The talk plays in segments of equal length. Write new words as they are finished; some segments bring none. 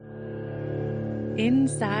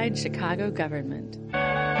Inside Chicago Government.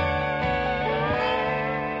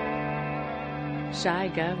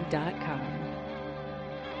 ChiGov.com.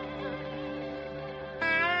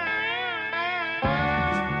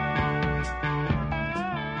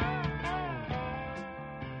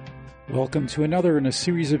 Welcome to another in a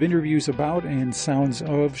series of interviews about and sounds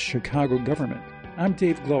of Chicago government. I'm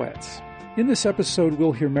Dave Glowacz. In this episode,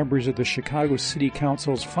 we'll hear members of the Chicago City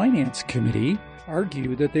Council's Finance Committee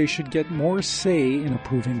argue that they should get more say in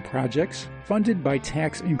approving projects funded by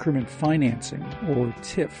tax increment financing, or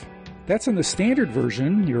TIF. That's in the standard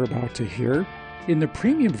version you're about to hear. In the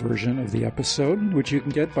premium version of the episode, which you can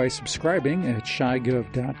get by subscribing at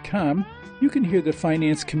ChiGov.com, you can hear the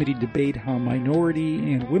Finance Committee debate how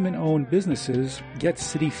minority and women-owned businesses get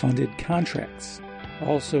city-funded contracts.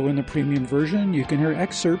 Also in the premium version, you can hear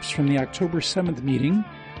excerpts from the October 7th meeting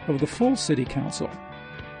of the full City Council.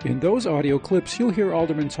 In those audio clips, you'll hear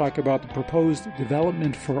aldermen talk about the proposed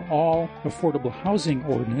Development for All Affordable Housing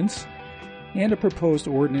Ordinance and a proposed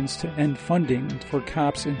ordinance to end funding for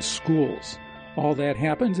cops in schools. All that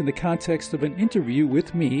happens in the context of an interview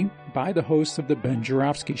with me by the host of The Ben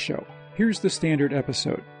Joravsky Show. Here's the standard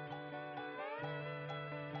episode.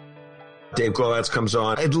 Dave Glowacz comes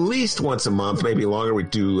on at least once a month, maybe longer. We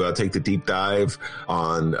do take the deep dive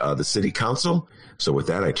on the City Council. So with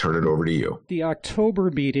that, I turn it over to you. The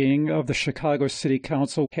October meeting of the Chicago City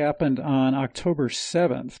Council happened on October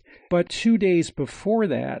 7th. But 2 days before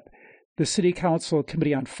that, the City Council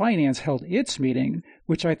Committee on Finance held its meeting,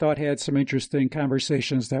 which I thought had some interesting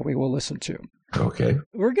conversations that we will listen to. Okay.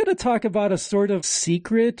 We're going to talk about a sort of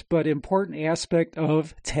secret but important aspect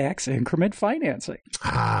of tax increment financing.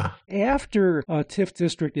 After a TIF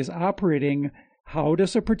district is operating, how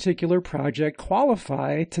does a particular project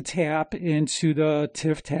qualify to tap into the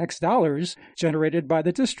TIF tax dollars generated by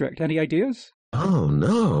the district? Any ideas? Oh,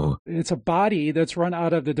 no. It's a body that's run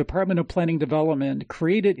out of the Department of Planning Development,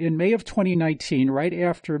 created in May of 2019, right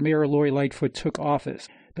after Mayor Lori Lightfoot took office.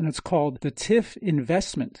 And it's called the TIF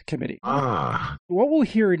Investment Committee. What we'll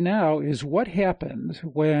hear now is what happened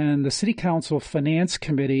when the City Council Finance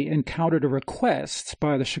Committee encountered a request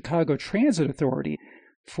by the Chicago Transit Authority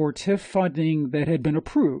for TIF funding that had been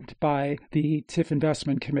approved by the TIF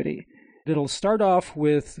Investment Committee. It'll start off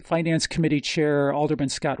with Finance Committee Chair Alderman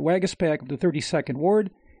Scott Waguespack of the 32nd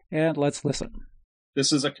Ward, and let's listen.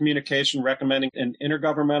 This is a communication recommending an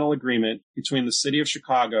intergovernmental agreement between the City of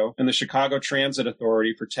Chicago and the Chicago Transit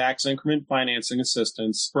Authority for tax increment financing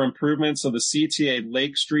assistance for improvements of the CTA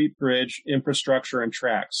Lake Street Bridge infrastructure and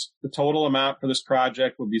tracks. The total amount for this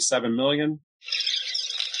project would be $7 million.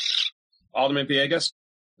 Alderman Villegas.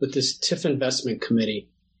 With this TIF Investment Committee,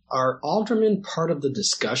 are aldermen part of the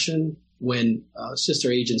discussion when a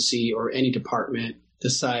sister agency or any department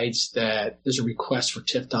decides that there's a request for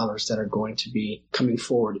TIF dollars that are going to be coming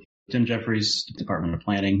forward? Tim Jeffries, Department of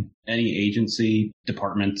Planning. Any agency,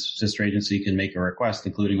 department, sister agency can make a request,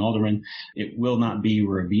 including aldermen. It will not be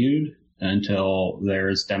reviewed until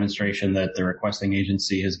there's demonstration that the requesting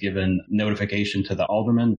agency has given notification to the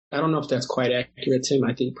alderman. I don't know if that's quite accurate, Tim.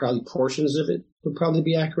 I think probably portions of it would probably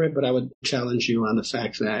be accurate, but I would challenge you on the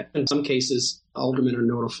fact that in some cases, aldermen are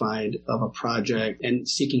notified of a project and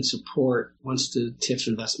seeking support once the TIF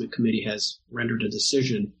Investment Committee has rendered a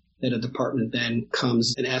decision, that a department then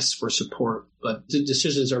comes and asks for support, but the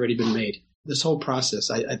decision has already been made. This whole process,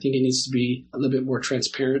 I think it needs to be a little bit more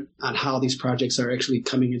transparent on how these projects are actually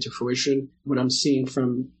coming into fruition. What I'm seeing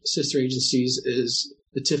from sister agencies is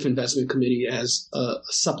the TIF Investment Committee as a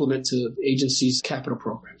supplement to agencies' capital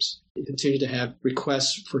programs. They continue to have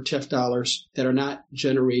requests for TIF dollars that are not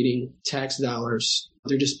generating tax dollars.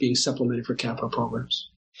 They're just being supplemented for capital programs.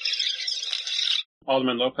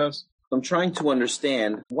 Alderman Lopez. I'm trying to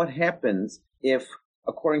understand what happens if,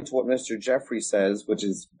 according to what Mr. Jeffrey says, which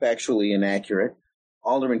is factually inaccurate,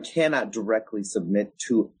 aldermen cannot directly submit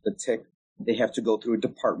to the TIC. They have to go through a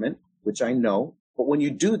department, which I know. But when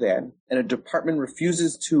you do that and a department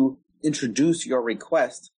refuses to introduce your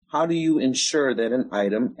request, how do you ensure that an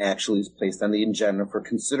item actually is placed on the agenda for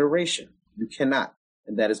consideration? You cannot.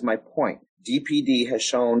 And that is my point. DPD has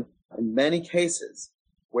shown in many cases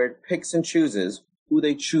where it picks and chooses who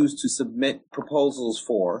they choose to submit proposals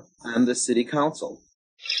for on the city council.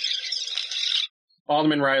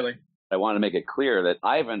 Alderman Riley. I want to make it clear that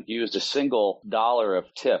I haven't used a single dollar of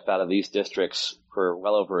TIF out of these districts for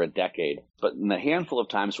well over a decade. But in the handful of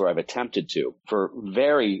times where I've attempted to, for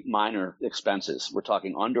very minor expenses, we're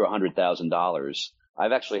talking under $100,000,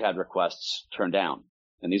 I've actually had requests turned down.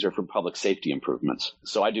 And these are for public safety improvements.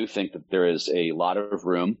 So I do think that there is a lot of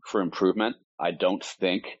room for improvement. I don't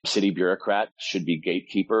think city bureaucrats should be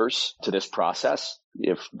gatekeepers to this process.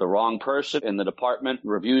 If the wrong person in the department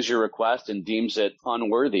reviews your request and deems it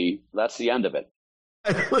unworthy, that's the end of it.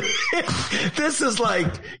 This is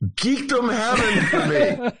like geekdom heaven for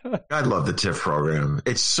me. I love the TIF program.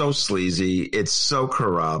 It's so sleazy. It's so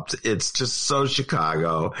corrupt. It's just so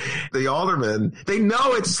Chicago. The aldermen, they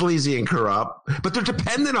know it's sleazy and corrupt, but they're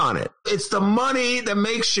dependent on it. It's the money that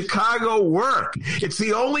makes Chicago work. It's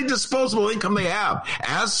the only disposable income they have.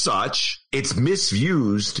 As such, it's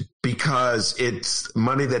misused because it's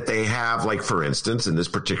money that they have, like, for instance, in this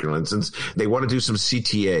particular instance, they want to do some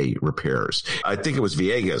CTA repairs. I think it was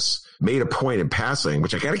Villegas made a point in passing,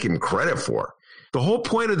 which I got to give him credit for. The whole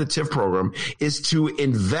point of the TIF program is to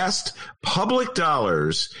invest public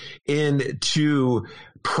dollars into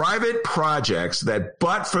private projects that,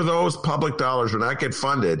 but for those public dollars, would not get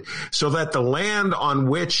funded, so that the land on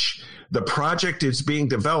which the project is being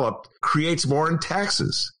developed creates more in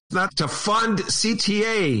taxes. Not to fund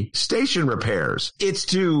CTA station repairs. It's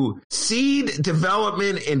to seed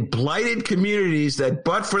development in blighted communities that,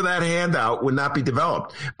 but for that handout, would not be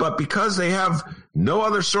developed. But because they have no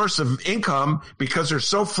other source of income, because they're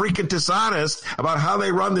so freaking dishonest about how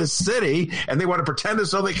they run this city, and they want to pretend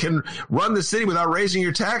as though they can run the city without raising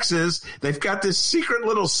your taxes, they've got this secret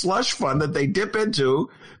little slush fund that they dip into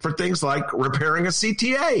for things like repairing a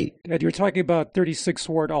CTA. Ed, you're talking about 36th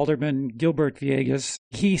Ward Alderman Gilbert Villegas.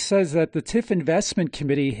 He says that the TIF Investment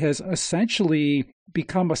Committee has essentially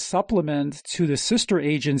become a supplement to the sister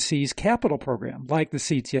agency's capital program, like the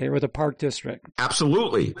CTA or the Park District.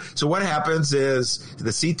 Absolutely. So what happens is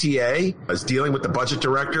the CTA is dealing with the budget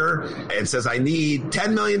director and says, I need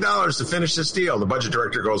 $10 million to finish this deal. The budget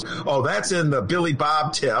director goes, oh, that's in the Billy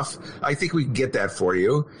Bob TIF. I think we can get that for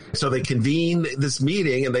you. So they convene this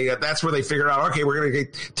meeting, and that's where they figure out, okay, we're going to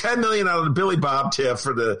get $10 million out of the Billy Bob TIF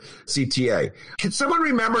for the CTA. Can someone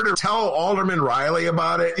remember to tell Alderman Riley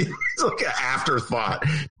about it? It's like an afterthought. Well,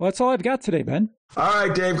 that's all I've got today, Ben. All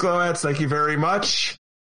right, Dave Glowacz, thank you very much.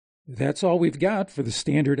 That's all we've got for the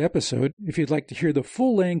standard episode. If you'd like to hear the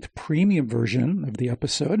full-length premium version of the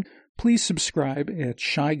episode, please subscribe at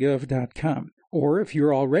shygov.com. Or if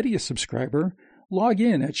you're already a subscriber, log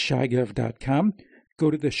in at shygov.com,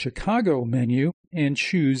 go to the Chicago menu, and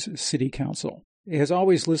choose City Council. As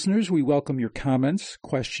always, listeners, we welcome your comments,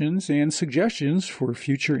 questions, and suggestions for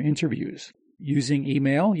future interviews. Using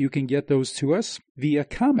email, you can get those to us via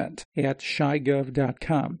comment at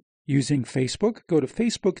shygov.com. Using Facebook, go to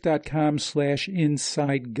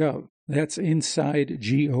facebook.com/InsideGov. That's Inside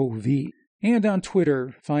G-O-V. And on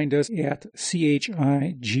Twitter, find us at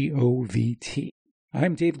CHIGOVT.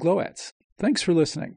 I'm Dave Glowacz. Thanks for listening.